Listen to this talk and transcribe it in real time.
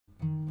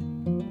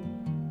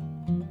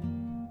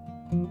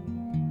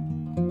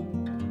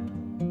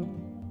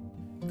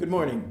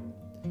morning.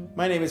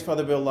 My name is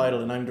Father Bill Lytle,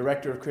 and I'm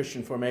Director of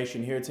Christian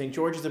Formation here at St.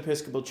 George's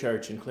Episcopal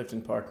Church in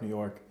Clifton Park, New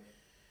York.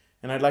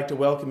 And I'd like to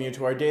welcome you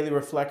to our daily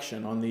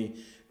reflection on the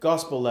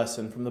Gospel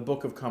lesson from the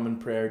Book of Common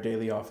Prayer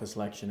Daily Office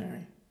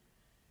Lectionary.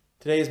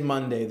 Today is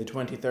Monday, the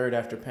 23rd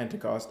after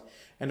Pentecost,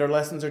 and our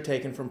lessons are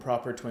taken from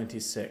Proper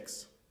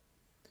 26.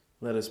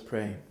 Let us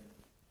pray.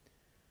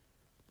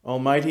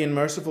 Almighty and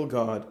merciful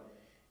God,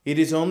 it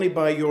is only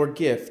by your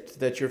gift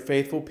that your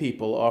faithful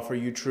people offer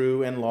you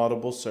true and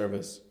laudable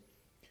service.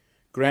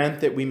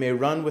 Grant that we may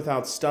run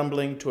without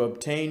stumbling to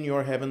obtain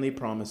your heavenly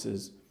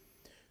promises.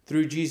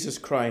 Through Jesus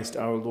Christ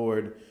our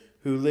Lord,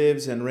 who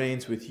lives and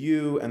reigns with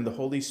you and the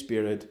Holy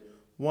Spirit,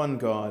 one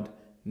God,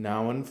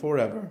 now and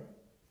forever.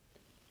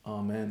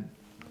 Amen.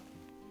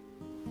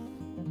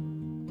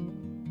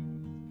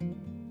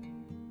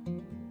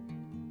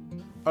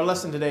 Our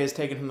lesson today is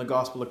taken from the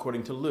Gospel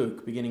according to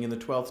Luke, beginning in the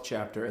 12th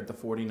chapter at the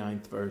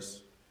 49th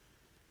verse.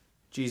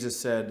 Jesus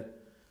said,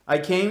 I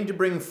came to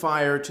bring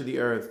fire to the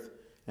earth,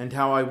 and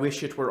how I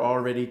wish it were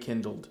already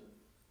kindled.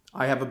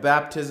 I have a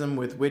baptism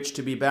with which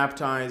to be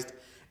baptized,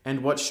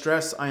 and what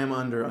stress I am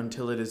under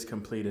until it is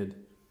completed.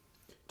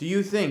 Do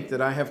you think that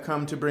I have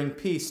come to bring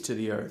peace to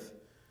the earth?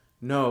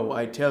 No,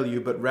 I tell you,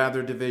 but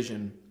rather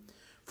division.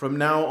 From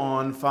now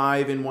on,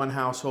 5 in one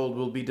household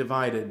will be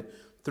divided,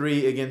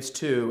 3 against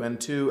 2, and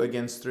 2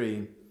 against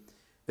 3.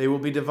 They will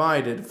be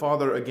divided,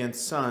 father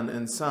against son,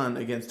 and son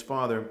against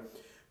father,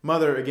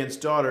 mother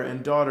against daughter,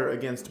 and daughter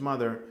against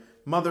mother,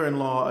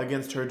 mother-in-law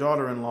against her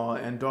daughter-in-law,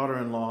 and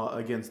daughter-in-law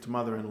against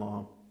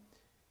mother-in-law.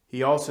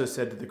 He also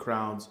said to the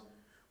crowds,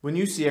 when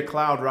you see a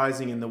cloud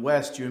rising in the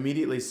west, you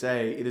immediately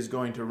say, it is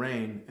going to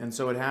rain, and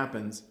so it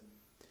happens.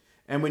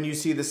 And when you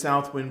see the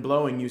south wind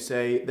blowing, you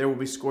say, there will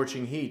be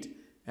scorching heat,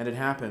 and it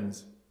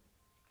happens.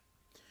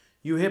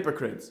 You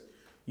hypocrites,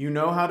 you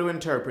know how to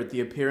interpret the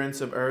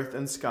appearance of earth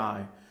and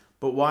sky,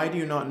 but why do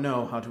you not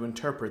know how to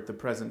interpret the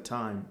present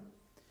time?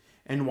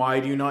 And why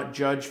do you not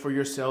judge for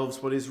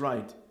yourselves what is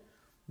right?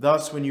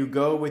 Thus, when you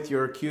go with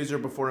your accuser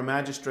before a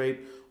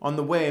magistrate, on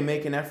the way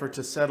make an effort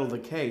to settle the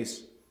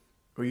case,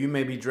 or you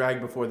may be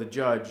dragged before the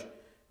judge,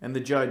 and the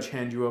judge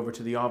hand you over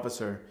to the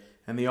officer,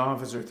 and the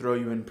officer throw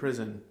you in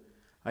prison.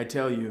 I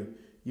tell you,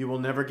 you will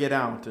never get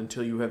out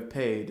until you have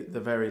paid the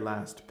very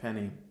last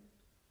penny.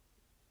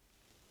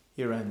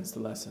 Here ends the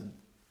lesson.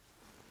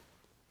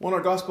 On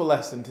our gospel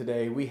lesson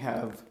today, we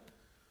have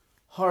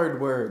hard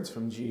words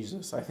from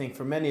Jesus. I think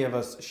for many of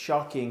us,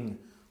 shocking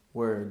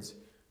words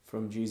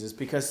from Jesus,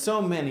 because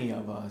so many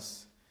of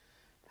us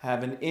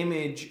have an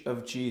image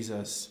of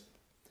Jesus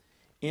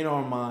in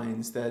our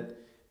minds that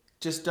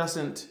just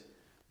doesn't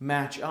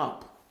match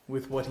up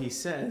with what he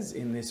says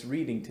in this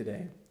reading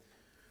today.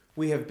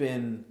 We have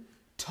been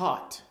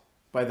taught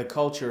by the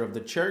culture of the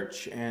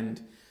church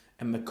and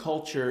the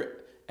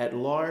culture at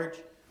large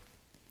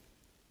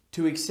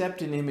to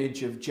accept an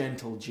image of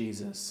gentle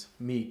Jesus,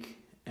 meek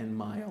and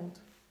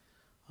mild.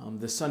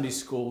 The Sunday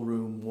school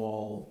room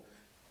wall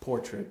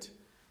portrait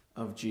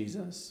of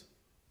Jesus.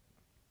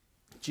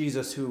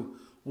 Jesus who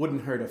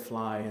wouldn't hurt a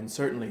fly and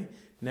certainly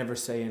never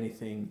say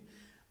anything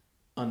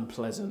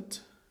unpleasant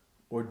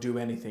or do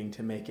anything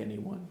to make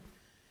anyone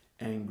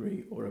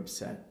angry or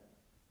upset.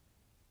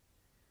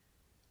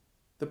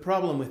 The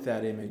problem with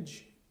that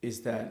image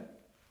is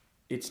that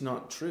it's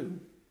not true.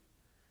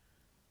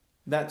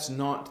 That's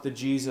not the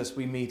Jesus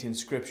we meet in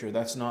Scripture.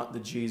 That's not the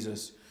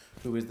Jesus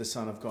who is the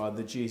Son of God,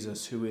 the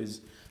Jesus who is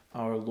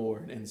our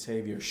Lord and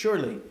Savior.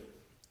 Surely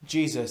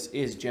Jesus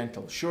is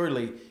gentle.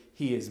 Surely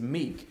he is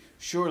meek.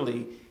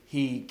 Surely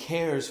he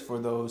cares for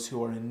those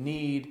who are in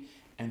need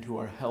and who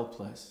are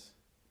helpless.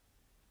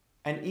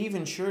 And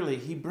even surely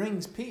he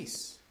brings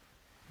peace.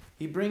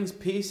 He brings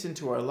peace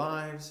into our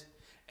lives,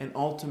 and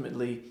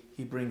ultimately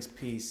he brings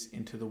peace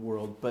into the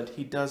world. But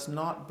he does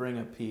not bring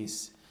a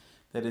peace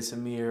that is a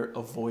mere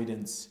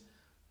avoidance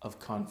of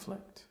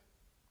conflict.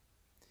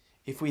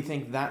 If we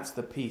think that's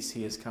the peace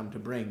he has come to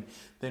bring,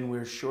 then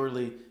we're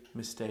surely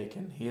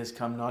mistaken. He has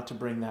come not to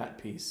bring that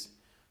peace,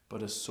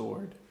 but a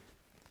sword.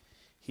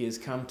 He has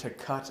come to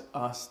cut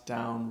us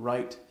down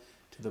right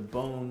to the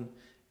bone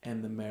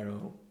and the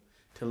marrow,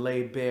 to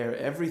lay bare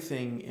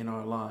everything in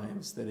our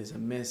lives that is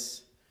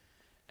amiss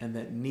and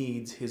that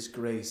needs his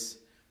grace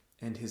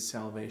and his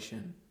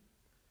salvation.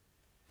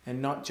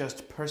 And not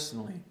just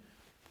personally,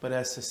 but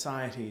as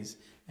societies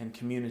and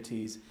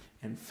communities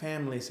and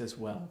families as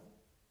well.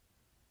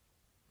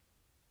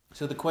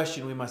 So the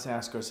question we must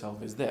ask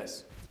ourselves is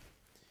this: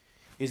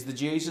 is the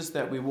Jesus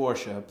that we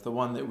worship, the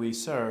one that we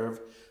serve,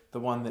 the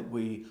one that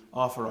we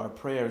offer our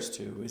prayers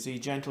to, is he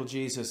gentle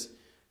Jesus,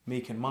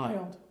 meek and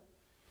mild?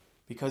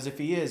 Because if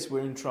he is,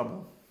 we're in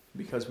trouble,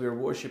 because we're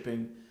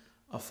worshiping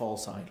a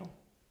false idol.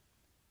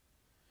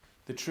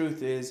 The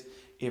truth is,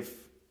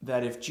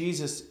 if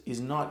Jesus is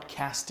not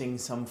casting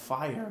some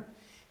fire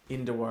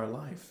into our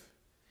life,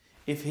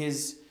 if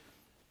his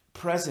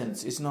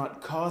presence is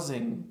not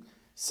causing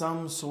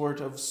some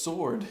sort of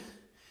sword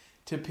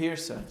to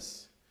pierce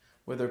us,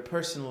 whether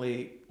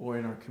personally or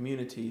in our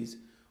communities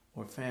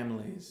or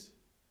families,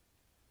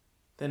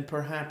 then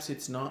perhaps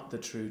it's not the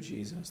true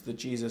Jesus, the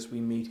Jesus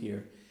we meet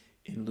here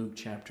in Luke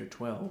chapter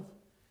 12,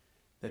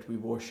 that we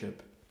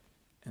worship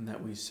and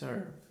that we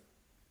serve.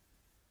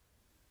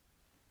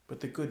 But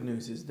the good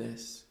news is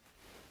this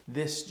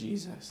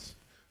Jesus,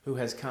 who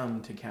has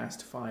come to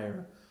cast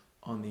fire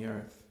on the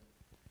earth,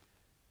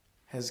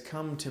 has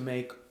come to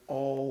make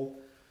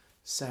all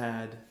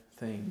sad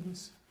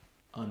things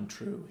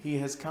untrue. He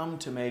has come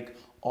to make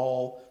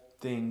all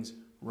things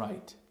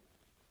right.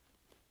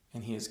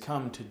 And he has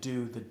come to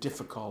do the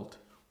difficult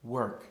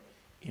work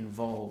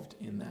involved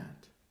in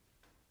that.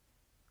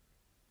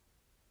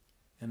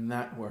 And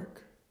that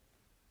work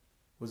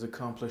was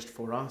accomplished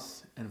for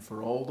us and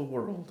for all the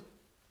world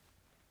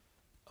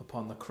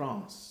upon the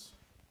cross,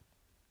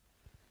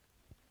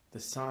 the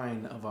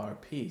sign of our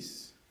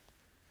peace,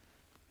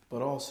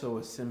 but also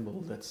a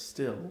symbol that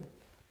still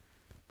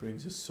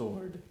brings a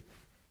sword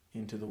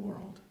into the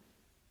world.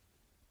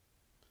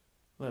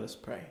 Let us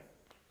pray.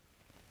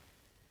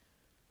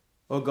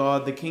 O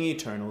God, the King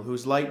eternal,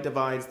 whose light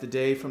divides the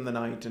day from the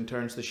night and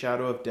turns the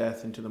shadow of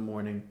death into the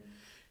morning,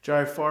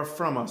 drive far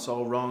from us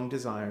all wrong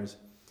desires.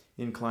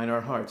 Incline our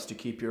hearts to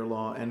keep your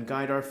law and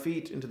guide our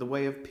feet into the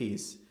way of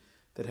peace,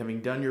 that having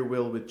done your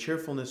will with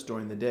cheerfulness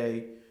during the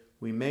day,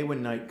 we may,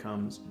 when night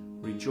comes,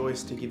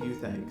 rejoice to give you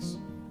thanks.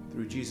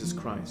 Through Jesus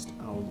Christ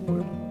our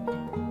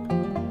Lord.